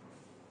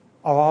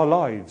 are our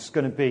lives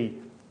going to be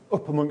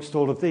up amongst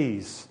all of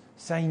these,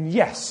 saying,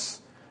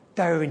 yes,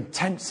 they were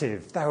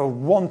intensive, they were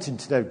wanting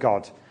to know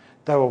God,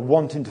 they were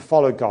wanting to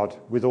follow God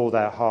with all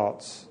their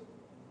hearts?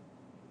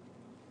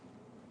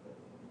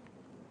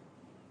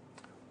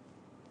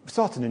 We're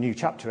starting a new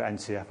chapter at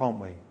NCF, aren't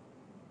we?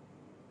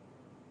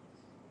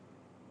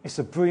 It's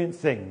a brilliant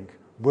thing.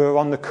 We're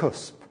on the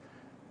cusp.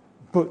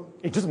 But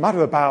it doesn't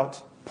matter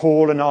about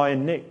Paul and I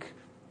and Nick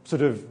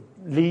sort of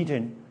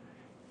leading.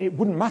 It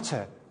wouldn't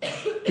matter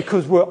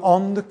because we're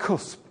on the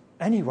cusp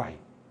anyway.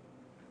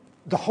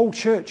 The whole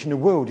church in the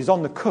world is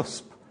on the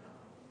cusp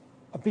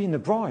of being the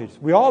bride.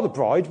 We are the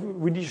bride.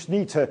 We just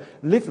need to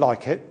live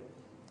like it.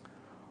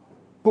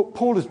 But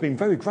Paul has been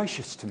very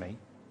gracious to me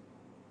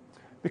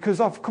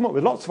because I've come up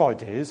with lots of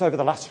ideas over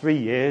the last 3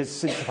 years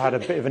since I've had a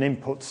bit of an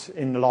input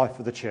in the life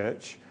of the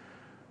church.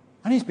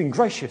 And he's been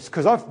gracious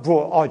because I've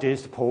brought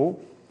ideas to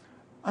Paul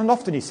and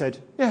often he said,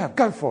 yeah,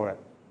 go for it.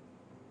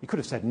 He could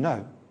have said,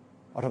 no,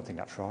 I don't think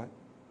that's right.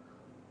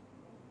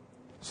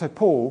 So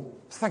Paul,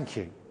 thank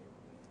you.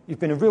 You've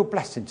been a real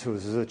blessing to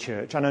us as a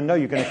church, and I know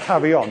you're going to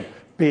carry on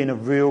being a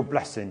real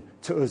blessing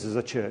to us as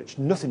a church.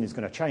 Nothing is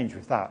going to change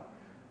with that.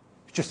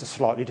 It's just a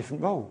slightly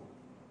different role.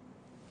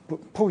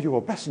 But Paul, you're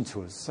a blessing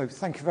to us, so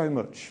thank you very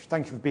much.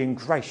 Thank you for being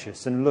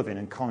gracious and loving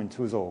and kind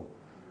to us all.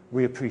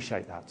 We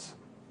appreciate that.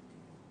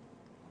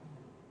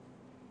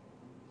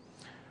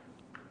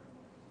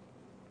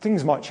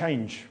 Things might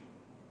change.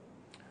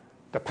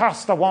 The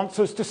pastor wants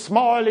us to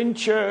smile in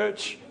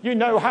church. You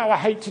know how I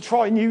hate to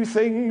try new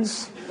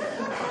things.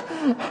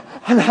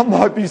 And that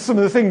might be some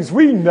of the things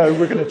we know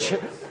we're going to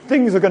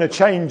things are going to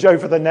change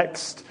over the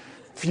next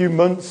few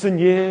months and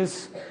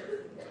years.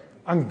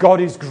 And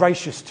God is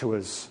gracious to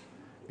us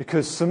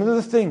because some of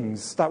the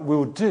things that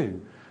we'll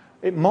do,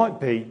 it might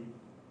be,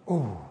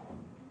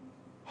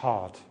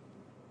 hard.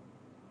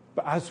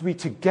 But as we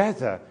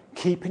together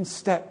keep in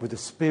step with the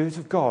Spirit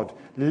of God,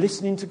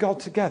 listening to God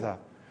together,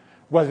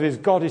 whether it's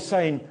God is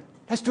saying,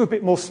 let's do a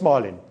bit more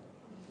smiling,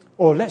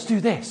 or let's do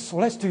this,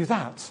 or let's do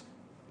that.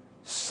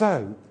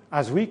 So,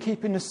 as we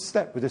keep in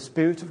step with the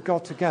Spirit of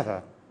God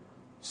together,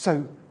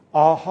 so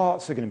our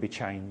hearts are going to be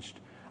changed,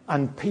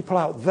 and people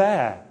out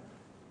there,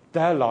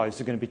 their lives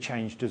are going to be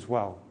changed as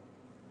well.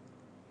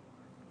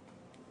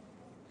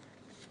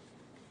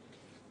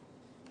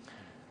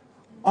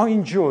 I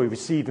enjoy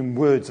receiving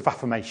words of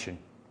affirmation.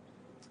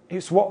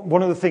 It's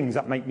one of the things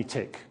that make me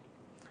tick.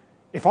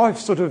 If I've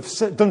sort of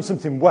done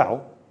something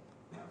well,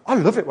 I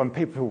love it when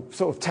people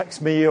sort of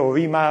text me or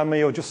email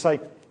me or just say,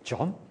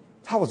 John,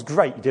 that was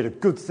great, you did a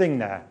good thing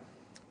there.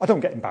 I don't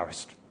get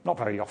embarrassed, not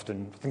very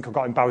often. I think I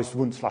got embarrassed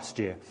once last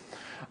year.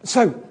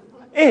 So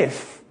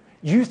if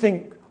you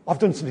think I've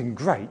done something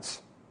great,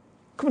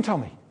 come and tell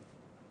me.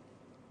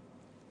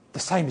 The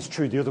same is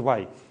true the other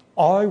way.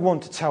 I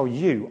want to tell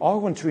you, I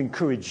want to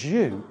encourage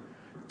you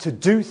to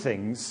do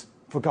things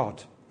for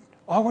God.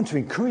 I want to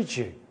encourage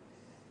you.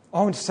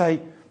 I want to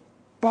say,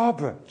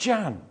 Barbara,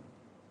 Jan,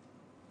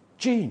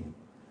 Jean,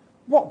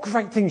 what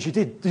great things you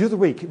did the other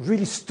week. It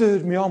really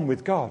stirred me on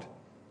with God.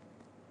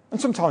 And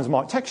sometimes I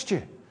might text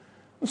you.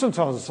 And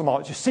sometimes I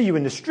might just see you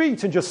in the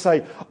street and just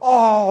say,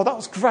 oh, that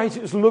was great.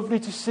 It was lovely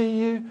to see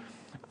you.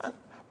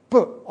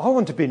 But I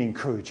want to be an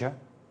encourager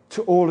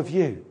to all of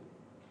you.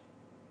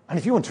 And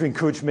if you want to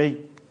encourage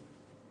me,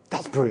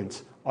 that's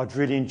brilliant. I'd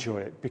really enjoy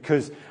it.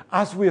 Because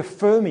as we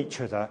affirm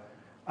each other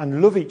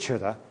and love each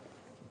other,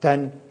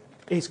 then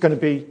it's going to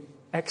be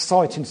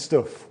exciting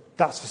stuff.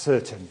 That's for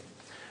certain.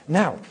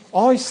 Now,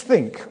 I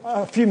think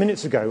a few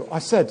minutes ago, I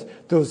said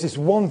there was this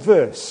one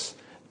verse.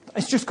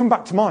 It's just come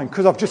back to mind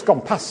because I've just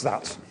gone past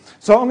that.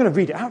 So I'm going to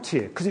read it out to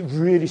you because it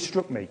really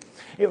struck me.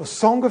 It was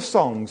Song of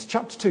Songs,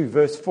 chapter 2,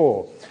 verse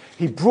 4.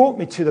 He brought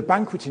me to the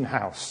banqueting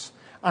house,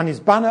 and his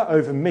banner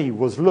over me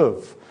was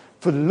love.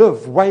 For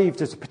love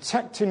waved as a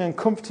protecting and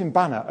comforting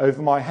banner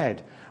over my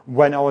head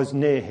when I was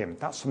near him.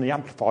 That's from the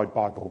Amplified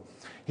Bible.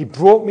 He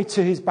brought me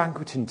to his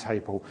banqueting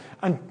table.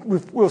 And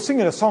we're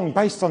singing a song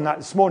based on that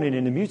this morning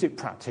in the music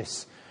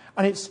practice.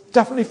 And it's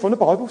definitely from the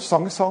Bible,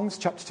 Song of Songs,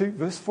 chapter 2,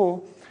 verse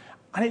 4.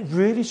 And it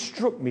really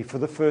struck me for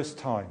the first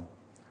time.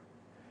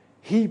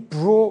 He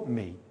brought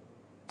me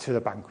to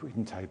the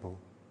banqueting table.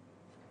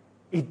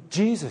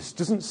 Jesus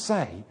doesn't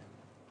say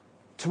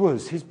to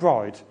us, his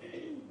bride,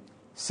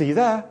 see you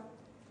there,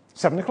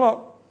 7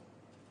 o'clock.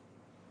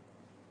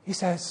 He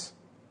says,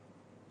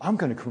 I'm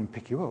going to come and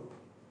pick you up.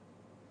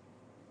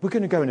 We're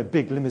going to go in a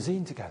big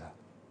limousine together.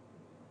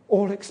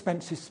 All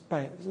expenses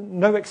spared.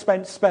 No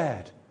expense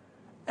spared.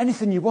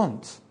 anything you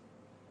want.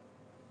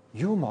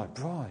 You're my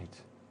bride.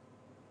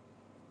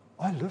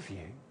 I love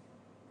you.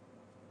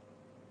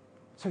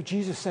 So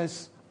Jesus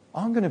says,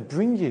 I'm going to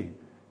bring you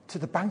to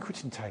the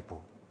banqueting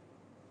table.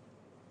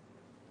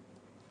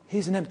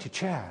 Here's an empty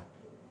chair.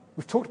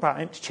 We've talked about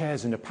empty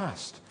chairs in the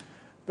past,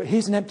 but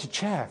here's an empty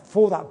chair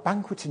for that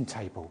banqueting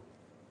table.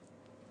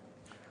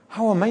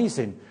 How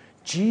amazing.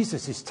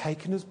 Jesus is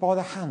taking us by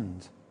the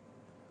hand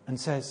and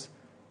says,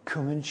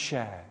 come and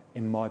share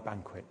in my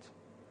banquet.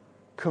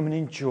 Come and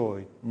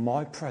enjoy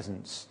my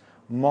presence,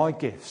 my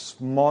gifts,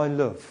 my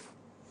love.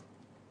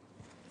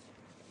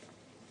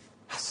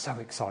 That's so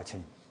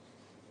exciting.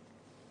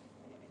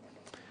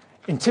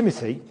 In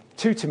Timothy,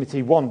 2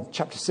 Timothy 1,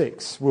 chapter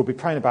 6, we'll be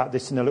praying about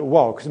this in a little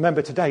while, because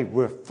remember today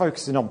we're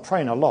focusing on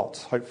praying a lot,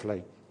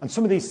 hopefully. And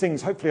some of these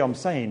things, hopefully I'm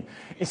saying,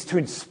 is to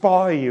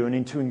inspire you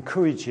and to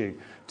encourage you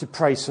to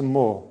pray some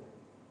more.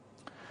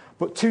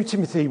 But 2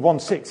 Timothy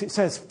 1:6, it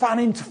says, fan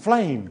into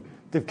flame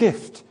the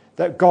gift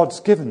that God's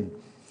given.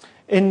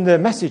 In the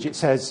Message it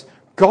says,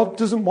 God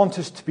doesn't want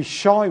us to be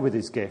shy with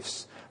his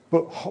gifts,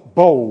 but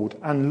bold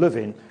and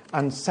loving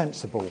and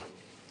sensible.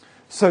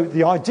 So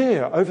the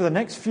idea over the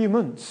next few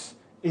months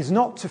is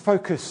not to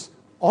focus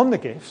on the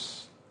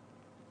gifts,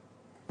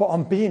 but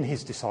on being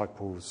his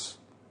disciples.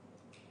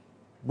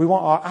 We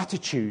want our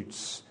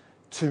attitudes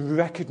to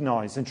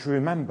recognise and to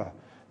remember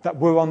that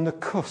we're on the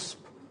cusp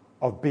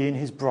of being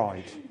his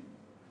bride.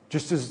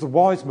 Just as the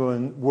wise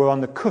men were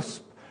on the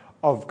cusp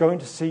of going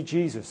to see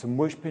Jesus and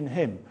worshipping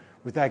him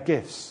with their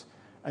gifts.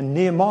 And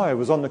Nehemiah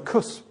was on the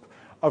cusp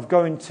of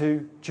going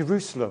to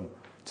Jerusalem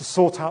to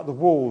sort out the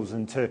walls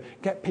and to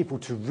get people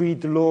to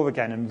read the law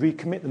again and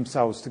recommit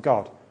themselves to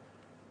God.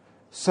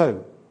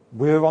 So,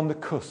 we're on the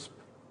cusp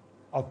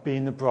of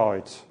being the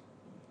bride.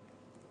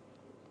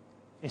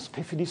 It's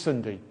Epiphany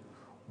Sunday.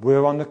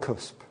 We're on the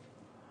cusp.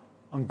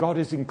 And God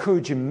is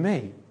encouraging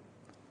me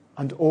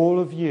and all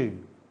of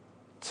you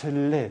to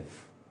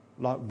live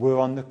like we're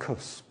on the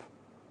cusp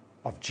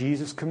of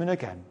Jesus coming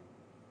again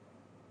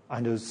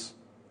and us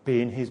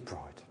being his bride.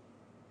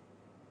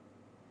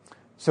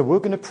 So we're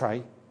going to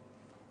pray,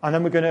 and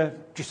then we're going to,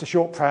 just a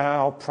short prayer,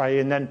 I'll pray,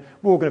 and then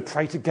we're all going to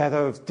pray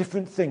together of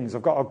different things.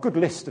 I've got a good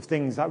list of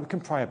things that we can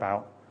pray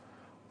about,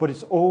 but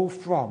it's all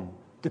from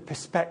the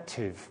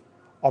perspective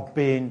of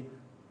being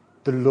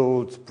the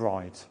Lord's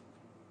bride.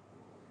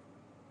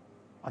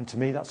 And to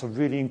me, that's a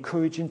really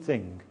encouraging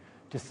thing,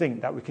 to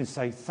think that we can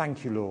say,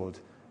 thank you, Lord,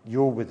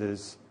 you're with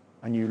us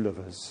and you love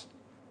us.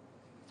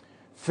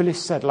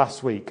 Phyllis said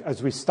last week,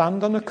 as we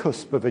stand on the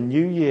cusp of a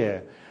new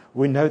year,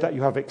 we know that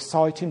you have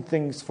exciting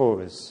things for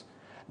us.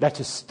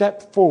 Let us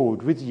step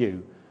forward with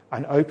you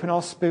and open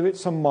our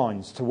spirits and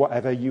minds to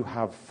whatever you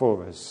have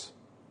for us.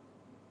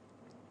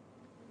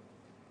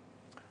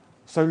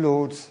 So,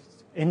 Lord,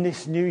 in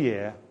this new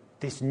year,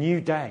 this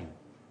new day,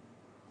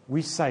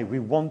 we say we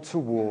want to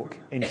walk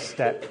in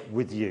step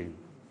with you.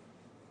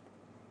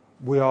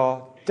 We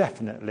are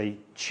definitely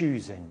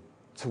choosing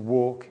to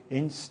walk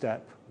in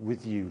step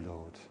with you,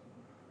 Lord.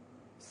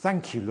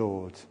 Thank you,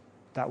 Lord,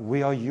 that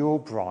we are your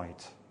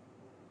bride.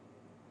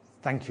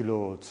 Thank you,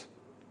 Lord,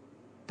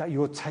 that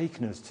you're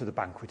taking us to the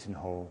banqueting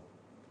hall.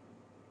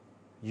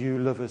 You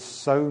love us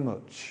so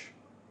much.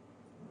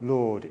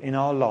 Lord, in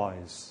our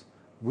lives,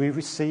 we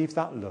receive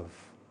that love.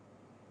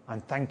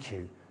 And thank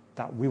you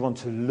that we want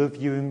to love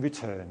you in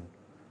return.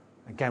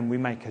 Again, we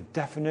make a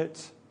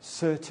definite,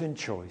 certain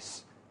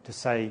choice to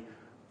say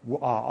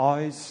our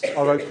eyes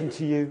are open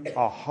to you,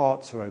 our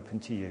hearts are open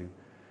to you.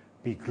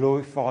 Be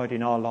glorified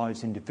in our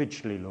lives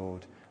individually,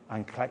 Lord,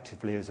 and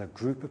collectively as a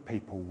group of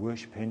people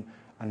worshipping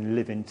and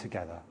living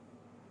together.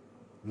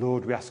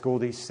 Lord, we ask all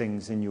these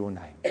things in your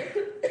name.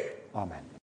 Amen.